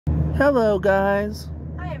Hello, guys.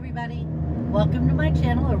 Hi, everybody. Welcome to my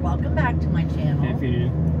channel, or welcome back to my channel. If you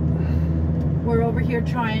We're over here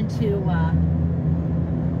trying to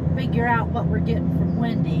figure out what we're getting from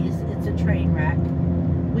Wendy's. It's a train wreck.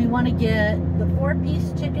 We want to get the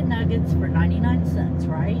 4-piece chicken nuggets for 99 cents,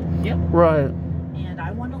 right? Yep. Right. And I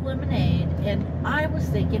want a lemonade, and I was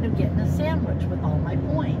thinking of getting a sandwich with all my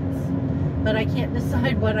points. But I can't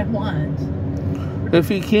decide what I want. If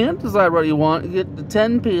you can't decide what you want, you get the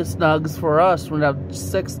 10-piece nugs for us. We'd have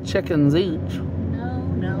 6 chickens each.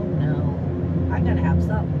 No. I gotta have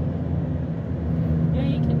something. Yeah,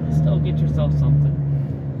 you can still get yourself something.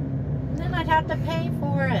 Then I'd have to pay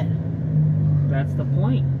for it. That's the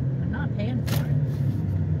point. I'm not paying for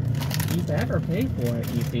it. You better pay for it,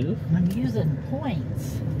 you do. I'm using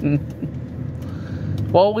points.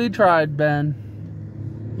 Well, we tried, Ben.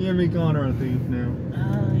 Yeah, me calling her a thief now.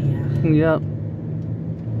 Oh, yeah. Yep.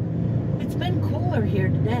 It's been cooler here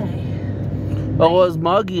today. Well, it was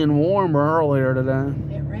muggy and warm earlier today.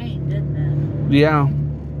 It rained, didn't Yeah. it?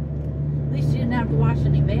 At least you didn't have to wash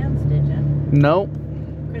any vans, did you? Nope.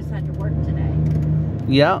 Chris had to work today.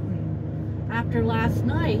 Yep. After last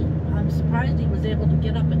night, I'm surprised he was able to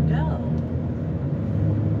get up and go.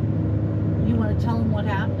 You want to tell him what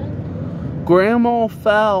happened? Grandma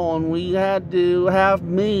fell and we had to have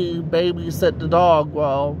me babysit the dog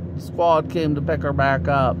while the squad came to pick her back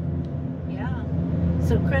up. Yeah.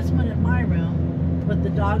 So Chris went in my room with the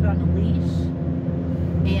dog on a leash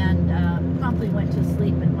and promptly went to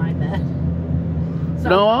sleep in my bed. So,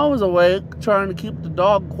 No, I was awake trying to keep the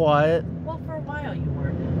dog quiet. well, for a while you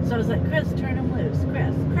were. So I was like, Chris, turn him loose.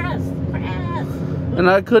 Chris. And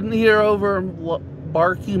I couldn't hear over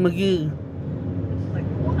Barky McGee. She's like,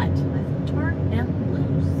 what? I said, turn him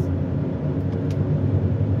loose.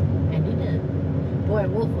 And he did. Boy,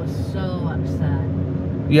 Wolf was so upset.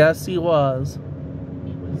 Yes, he was.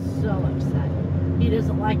 He was so upset. He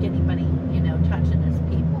doesn't like anybody, touching his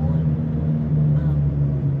people.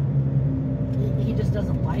 And he just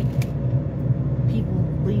doesn't like people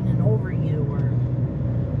leaning over you or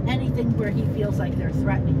anything where he feels like they're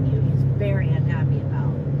threatening you. He's very unhappy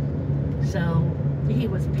about. So he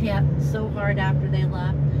was panting so hard after they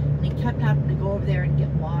left, and he kept having to go over there and get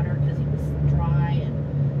water because he was dry, and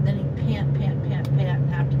then he'd pant and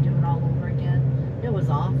have to do it all over again. It was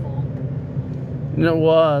awful. It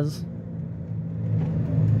was.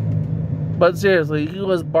 But seriously, he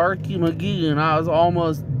was Barky McGee and I was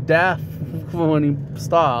almost deaf when he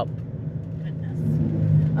stopped. Goodness.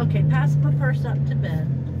 Okay, pass my purse up to Ben.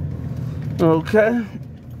 Okay.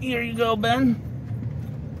 Here you go, Ben.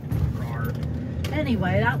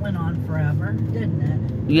 Anyway, that went on forever, didn't it?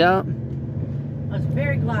 Yeah. I was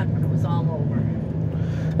very glad when it was all over.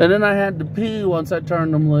 And then I had to pee once I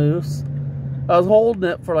turned him loose. I was holding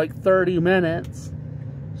it for like 30 minutes.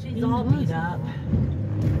 She's all beat up.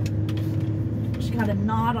 She got a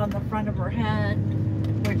knot on the front of her head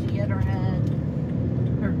where she hit her head.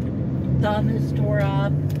 Her thumb is tore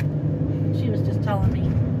up. She was just telling me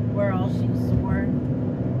where all she's sore.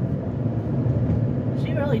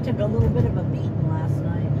 She really took a little bit of a beating last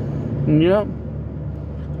night. Yep.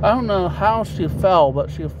 I don't know how she fell, but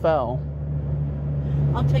she fell.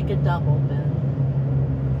 I'll take a double, Ben.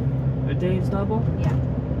 A Dave's double? Yeah.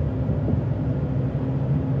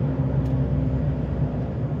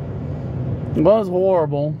 It was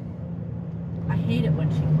horrible. I hate it when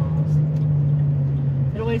she falls.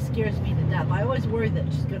 It always scares me to death. I always worry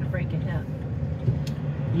that she's going to break a hip.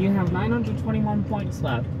 You have 921 points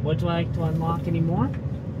left. Would you like to unlock any more?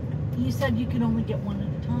 You said you can only get one at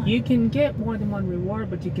a time. You can get more than one reward,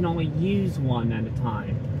 but you can only use one at a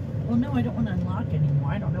time. Well, no, I don't want to unlock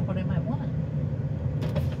anymore. I don't know what I might want.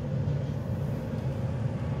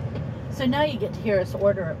 So now you get to hear us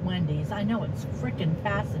order at Wendy's. I know it's freaking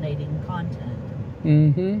fascinating content.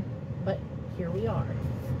 Mm-hmm. But here we are.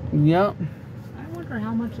 Yep. I wonder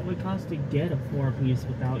how much it would cost to get a 4-piece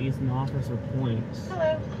without using offers or points.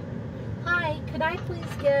 Hello. Hi, could I please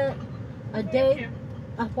get a Dave...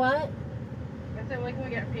 A what? I said, what can we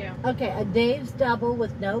get for you? Okay, a Dave's double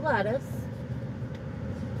with no lettuce.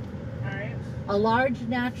 Alright. A large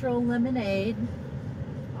natural lemonade.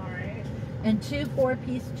 Alright. And 2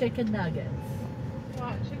 4-piece chicken nuggets.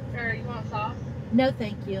 You want sauce? No,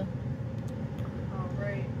 thank you.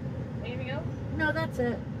 Alright. Anything else? No, that's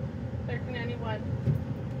it. $13.91.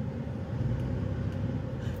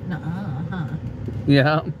 Nuh-uh, huh?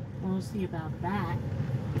 Yeah. We'll see about that.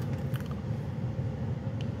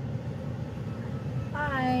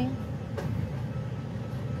 Hi.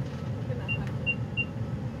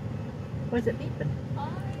 What's it beeping? I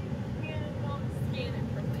cannot scan it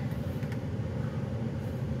from there.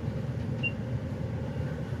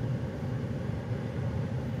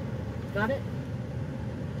 Got it?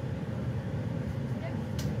 Yep,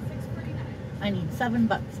 $6.49. I need $7,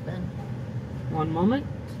 Ben. One moment.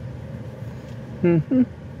 Mm-hmm.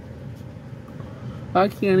 I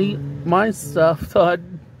can't eat my stuff till I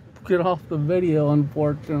get off the video,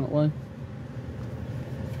 unfortunately.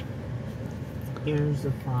 Here's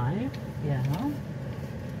a 5 Yeah.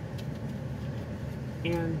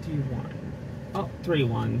 and 2 1. Oh, 3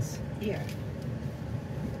 1s. Here.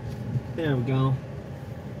 There we go.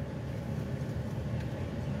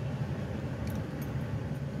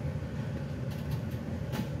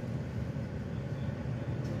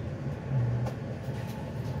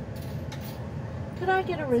 Could I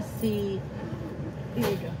get a receipt? Here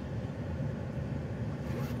you go.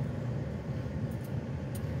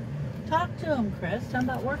 Talk to him, Chris. Tell him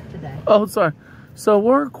about work today. Oh, sorry. So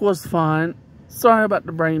work was fine. Sorry about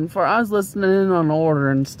the brain fart. I was listening in on the order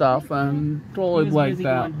and stuff and totally He was blanked busy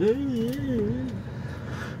out. going,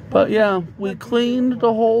 But yeah, we cleaned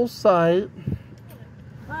the whole site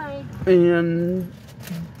Bye. and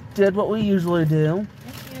did what we usually do.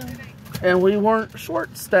 Thank you. And we weren't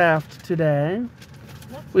short-staffed today.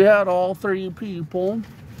 We had all 3 people.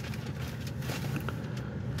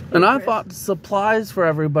 And I thought the supplies for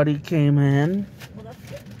everybody came in, Well, that's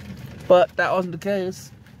good. but that wasn't the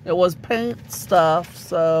case. It was paint stuff,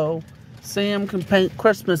 so Sam can paint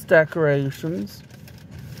Christmas decorations,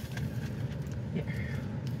 Here.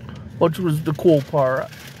 which was the cool part.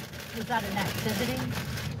 Was that an activity?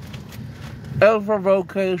 It was for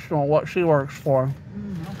vocational, what she works for.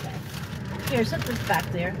 Okay. Here, sit this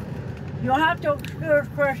back there. You'll have to excuse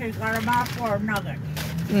Chris. He's got a mouthful of nuggets.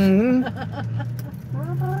 Mm-hmm.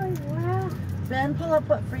 Ben, pull up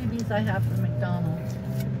what freebies I have from McDonald's.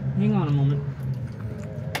 Hang on a moment.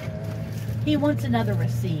 He wants another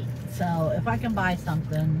receipt, so if I can buy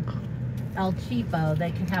something El Cheapo,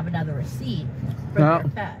 they can have another receipt for Yeah. their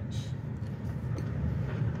fetch.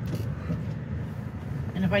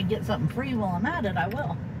 And if I get something free while I'm at it, I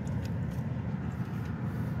will.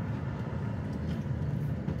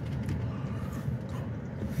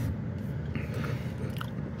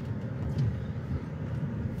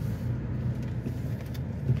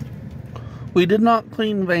 We did not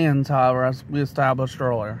clean vans, however, as we established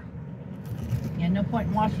earlier. Yeah, no point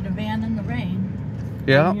in washing a van in the rain.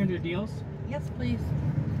 Yeah. Here are the deals. Yes, please.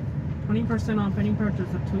 20% off any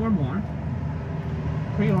purchase of 2 or more.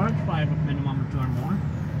 Free large 5 with minimum of 2 or more.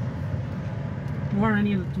 Or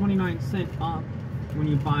any of the 29-cent off when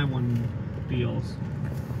you buy one deals.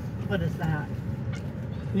 What is that?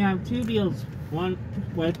 We have 2 deals. One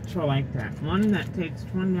which are like that. One that takes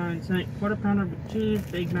 29-cent quarter pounder with cheese,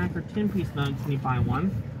 Big Mac, or 10-piece nuggets when you buy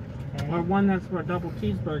one. Okay. Or one that's for a double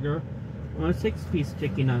cheeseburger or a 6-piece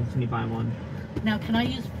chicken nuggets when you buy one. Now, can I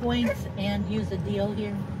use points and use a deal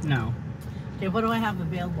here? No. Okay, what do I have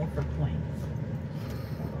available for points?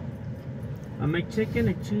 A McChicken,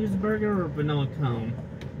 a cheeseburger, or a vanilla cone.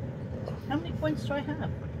 How many points do I have?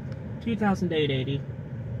 2,880.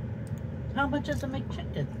 How much is a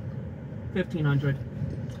McChicken? 1,500.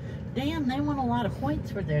 Damn, they want a lot of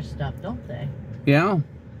points for their stuff, don't they? Yeah.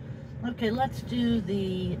 Okay, let's do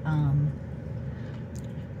the,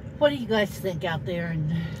 what do you guys think out there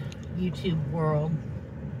in YouTube world?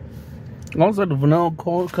 Also, the vanilla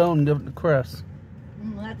cone, give it to Chris.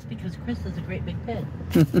 Well, that's because Chris is a great big pig.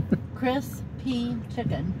 Chris P.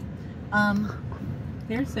 Chicken.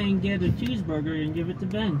 They're saying get a cheeseburger and give it to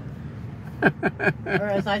Ben. Or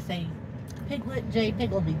as I say, Piglet J.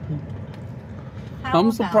 Piggledy Poop. How I'm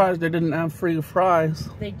about- surprised they didn't have free fries.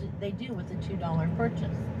 They do with a $2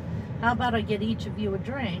 purchase. How about I get each of you a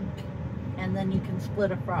drink, and then you can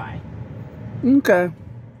split a fry? Okay.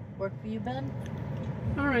 Work for you, Ben?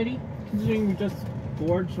 Alrighty. Considering you're just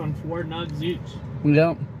gorged on 4 nugs each.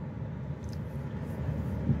 Yep.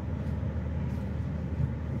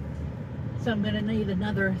 So I'm gonna need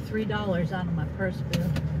another $3 out of my purse bill.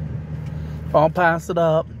 I'll pass it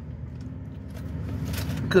up.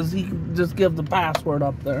 Because he can just give the password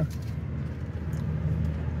up there.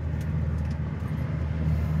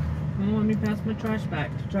 Well, let me pass my trash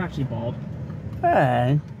back to Trashy Bald.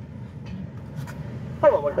 Hey.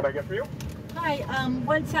 Hello, what can I get for you? Hi,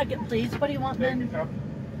 1 second, please. What do you want, Ben? Dr.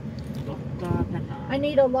 Pepper. I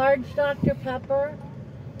need a large Dr. Pepper,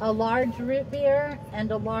 a large root beer, and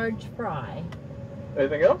a large fry.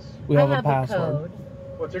 Anything else? We have I a have password. code.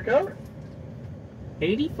 What's your code?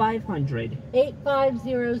 8,500.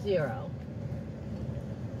 8500.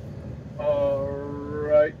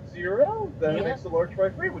 Alright, 0. That Yeah. makes the large fry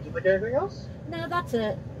free. Would you like anything else? No, that's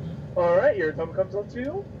it. Alright, your total comes up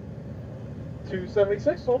to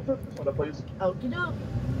 $276. Hold this one up, please. Okie doke.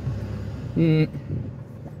 Mm.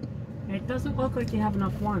 Hey, It doesn't look like you have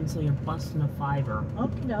enough one, so you're busting a fiver.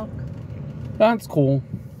 Okie doke. That's cool.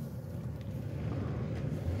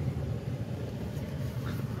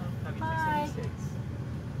 Hi.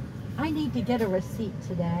 I need to get a receipt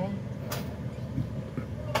today.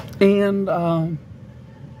 And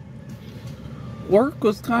work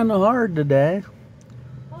was kind of hard today.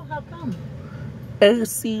 Oh, how come?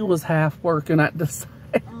 AC was half working at the site.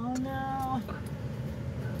 Oh, no.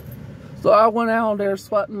 So I went out there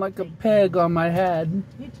sweating like a pig on my head.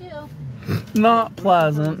 You too. Not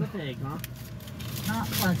pleasant. A pig, huh? Not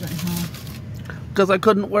pleasant, huh? Because I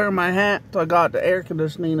couldn't wear my hat till I got the air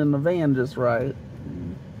conditioning in the van just right.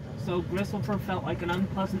 So Gristlefer felt like an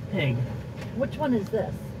unpleasant pig. Which one is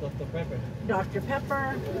this? Dr. Pepper. Dr.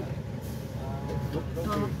 Pepper.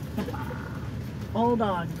 Hold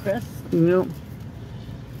on, Chris. Yep.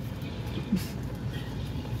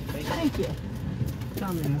 Thank you.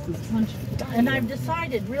 Dumbass is punching. And I've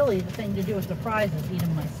decided really the thing to do with the fries is eat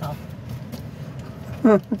them myself.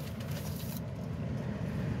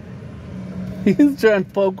 He's trying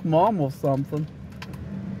to poke Mom with something.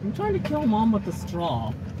 I'm trying to kill Mom with a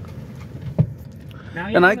straw. Now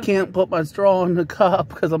And I can't put my straw in the cup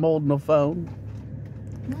because I'm holding the phone.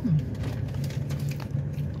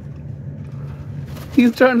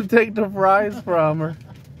 He's trying to take the fries from her.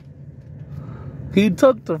 He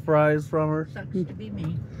took the fries from her. Sucks to be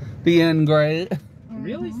me. The end great.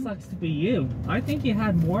 Really sucks to be you. I think you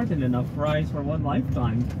had more than enough fries for one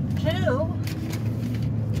lifetime. 2.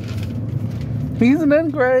 He's an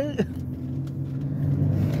end great.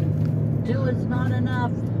 2 is not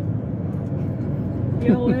enough.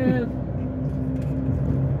 You live.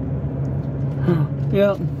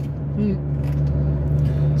 Yep.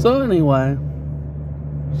 So anyway.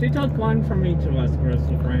 She took one from each of us,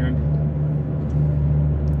 Crystal friend.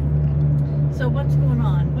 So what's going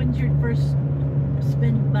on? When's your first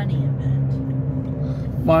spend money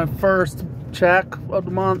event? My first check of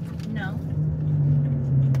the month. No.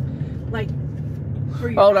 Like for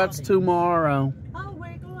your Oh, that's outing. tomorrow. Oh,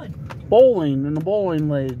 very good. Bowling in the bowling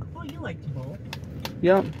league. Oh, you like to bowl.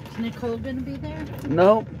 Yep. Is Nicole gonna be there?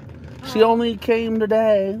 Nope. She only came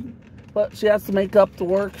today, but she has to make up the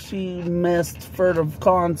work she missed for the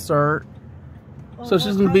concert. Oh, So what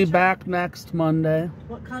she's gonna be concert? back next Monday.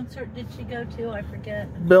 What concert did she go to? I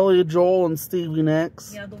forget. Billy Joel and Stevie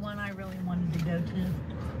Nicks. Yeah, the one I really wanted to go to.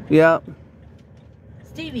 Yep.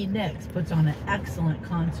 Stevie Nicks puts on an excellent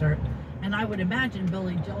concert, and I would imagine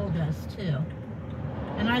Billy Joel does too.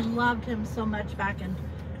 And I loved him so much back in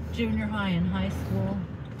junior high and high school.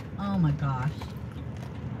 Oh my gosh.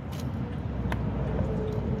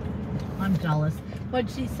 I'm jealous.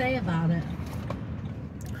 What'd she say about it?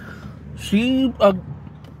 She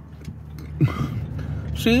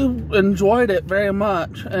enjoyed it very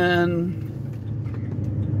much, and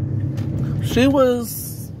she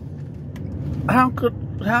was, how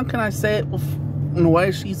can I say it in the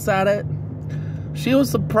way she said it? She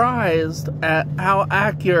was surprised at how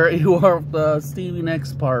accurate you are with the Stevie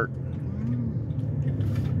Nicks part.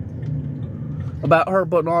 About her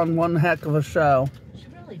putting on one heck of a show. She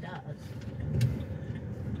really does.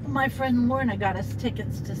 My friend Lorna got us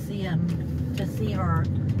tickets to see her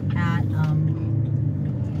at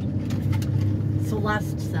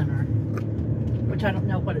Celeste Center, which I don't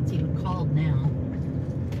know what it's even called now.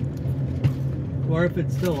 Or if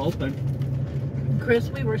it's still open. Chris,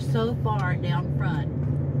 we were so far down front.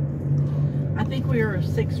 I think we were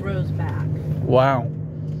 6 rows back. Wow.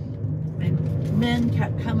 And men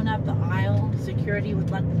kept coming up the aisle. Security would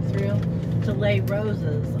let them through to lay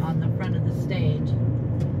roses on the front of the stage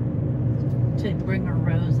to bring her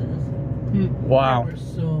roses. Wow. There were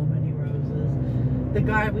so many roses. The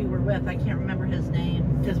guy we were with, I can't remember his name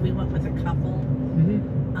because we went with a couple.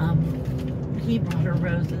 He brought her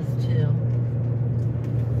roses too.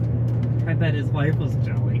 I bet his wife was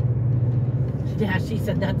jelly. Yeah, she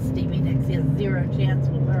said that's Stevie Nicks. He has 0 chance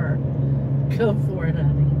with her. Go for it,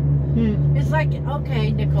 honey. It's like,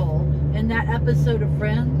 okay, Nicole, in that episode of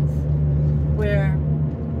Friends where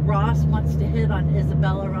Ross wants to hit on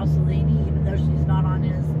Isabella Rossellini even though she's not on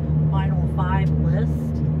his final 5 list,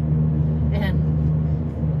 and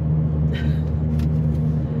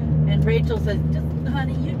Rachel says, just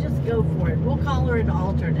honey, you just go for it. We'll call her an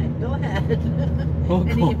alternate. Go ahead. We'll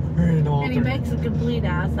And call her an And he alternate. makes a complete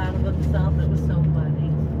ass out of himself. It was so funny.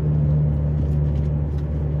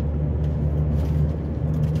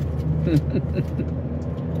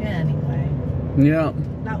 Anyway, Yeah.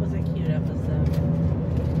 that was a cute episode.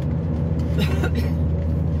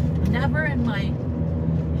 Never in my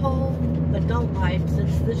whole adult life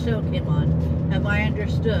since the show came on have I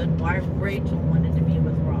understood why Rachel wanted to be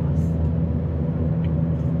with Ross.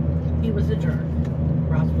 He he was a jerk.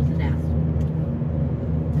 Ross was an asshole.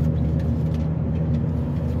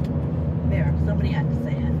 There, somebody had to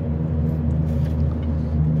say it.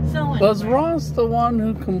 So anyway, Was Ross the one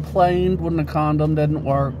who complained when the condom didn't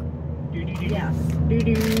work? yes.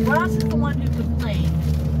 Ross is the one who complained.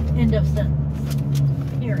 End of sentence.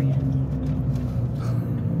 Period.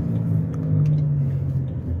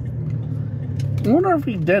 I wonder if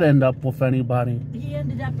he did end up with anybody. He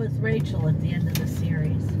ended up with Rachel at the end of the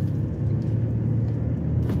series.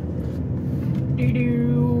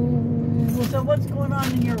 So what's going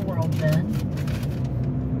on in your world, Ben?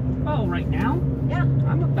 Oh, right now? Yeah.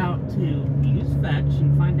 I'm about to use Fetch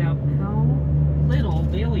and find out how little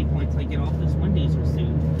daily points I get off this Wendy's receipt.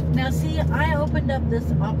 Now see, I opened up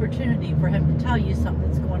this opportunity for him to tell you something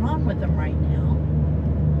that's going on with him right now.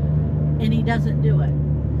 And he doesn't do it.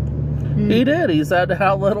 He did. He said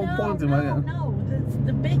how little No, points he might get. no. That's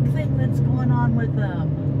the big thing that's going on with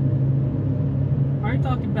Are you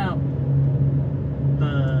talking about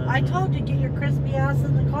the... I told you, get your crispy ass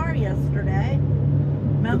in the car yesterday. The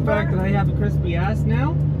Remember? fact that I have a crispy ass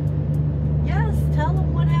now? Yes, tell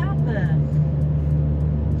him what happened.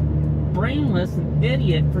 Brainless and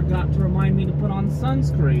idiot forgot to remind me to put on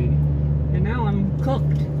sunscreen. And now I'm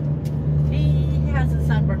cooked. He has a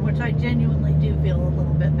sunburn, which I genuinely do feel a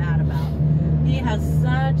little bit bad about. He has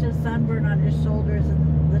such a sunburn on his shoulders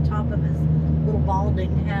and the top of his little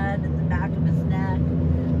balding head and the back of his neck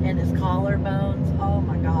and his collarbones. Oh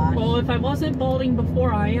my gosh. Well, if I wasn't balding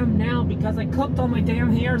before, I am now because I cooked all my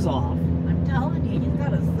damn hairs off. I'm telling you, he's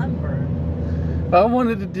got a sunburn. I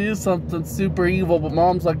wanted to do something super evil, but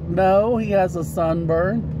Mom's like, no, he has a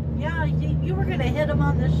sunburn. Yeah, you were going to hit him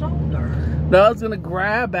on the shoulder. No, I was going to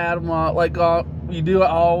grab at him like you do at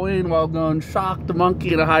Halloween while going shock the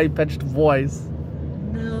monkey in a high-pitched voice.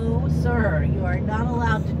 No, sir. You are not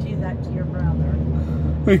allowed to do that to your brother.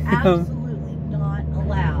 Absolutely not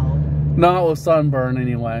allowed. Not with sunburn,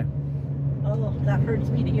 anyway. Oh, that hurts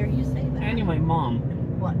me to hear you say that. Anyway, Mom,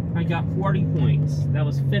 What? I got 40 points. That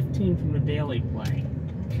was 15 from the daily play.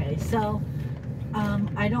 Okay, so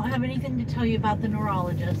I don't have anything to tell you about the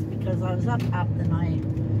neurologist because I was up half the night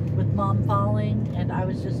with Mom falling and I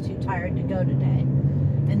was just too tired to go today.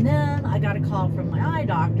 And then I got a call from my eye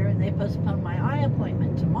doctor and they postponed my eye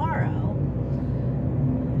appointment tomorrow.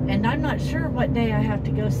 And I'm not sure what day I have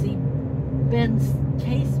to go see Ben's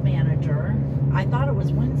case manager. I thought it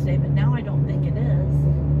was Wednesday, but now I don't think it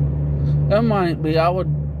is. That might be.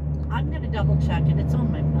 I'm going to double check it. It's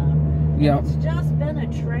on my phone. Yeah. It's just been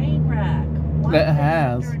a train wreck. One It thing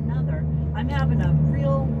has. after another. I'm having a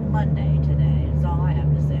real Monday today, is all I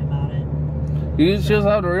have to say about it. You just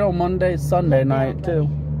have a real Monday, Sunday night, too.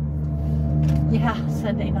 Yeah,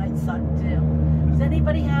 Sunday night sucked too. Does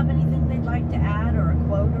anybody have anything they'd like to add or a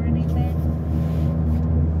quote or anything?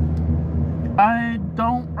 I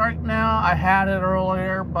don't right now. I had it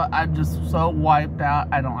earlier, but I'm just so wiped out.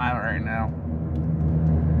 I don't have it right now.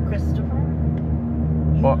 Christopher?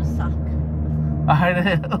 You What? suck. I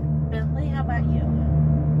do. Bentley, how about you?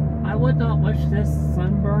 I would not wish this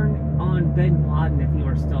sunburn on Bin Laden if he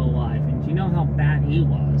were still alive. And you know how bad he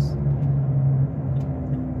was.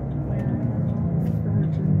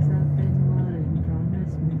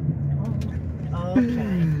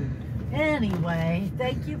 Okay. Anyway,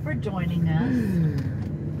 thank you for joining us.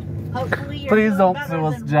 Hopefully you're Please doing don't better sue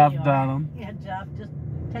us, than Jeff we are. Dunham. Yeah, Jeff, just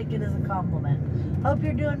take it as a compliment. Hope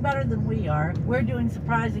you're doing better than we are. We're doing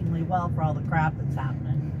surprisingly well for all the crap that's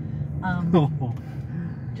happening.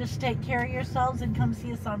 Just take care of yourselves and come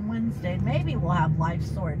see us on Wednesday. Maybe we'll have life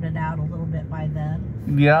sorted out a little bit by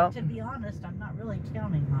then. Yeah. To be honest, I'm not really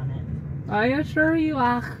counting on it. I assure you,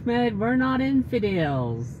 Ahmed, we're not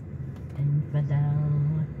infidels. Infidel.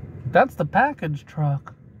 That's the package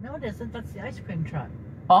truck. No, it isn't. That's the ice cream truck.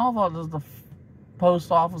 All of it is the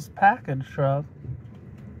post office package truck.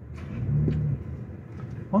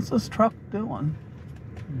 What's this truck doing?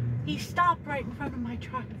 He stopped right in front of my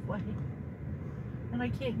driveway. And I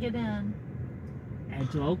can't get in.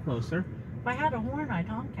 Edge a little closer. If I had a horn, I'd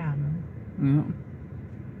honk at him.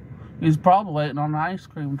 Yeah. He's probably waiting on the ice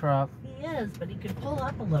cream truck. He is, but he could pull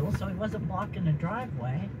up a little so he wasn't blocking the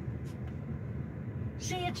driveway.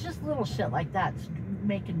 See, it's just little shit like that's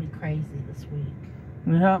making me crazy this week.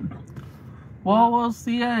 Yep. Well, we'll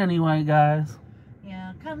see you anyway, guys.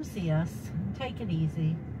 Yeah, come see us. Take it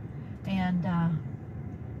easy. And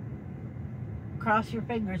cross your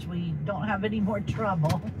fingers we don't have any more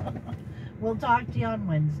trouble. We'll talk to you on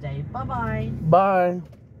Wednesday. Bye-bye. Bye.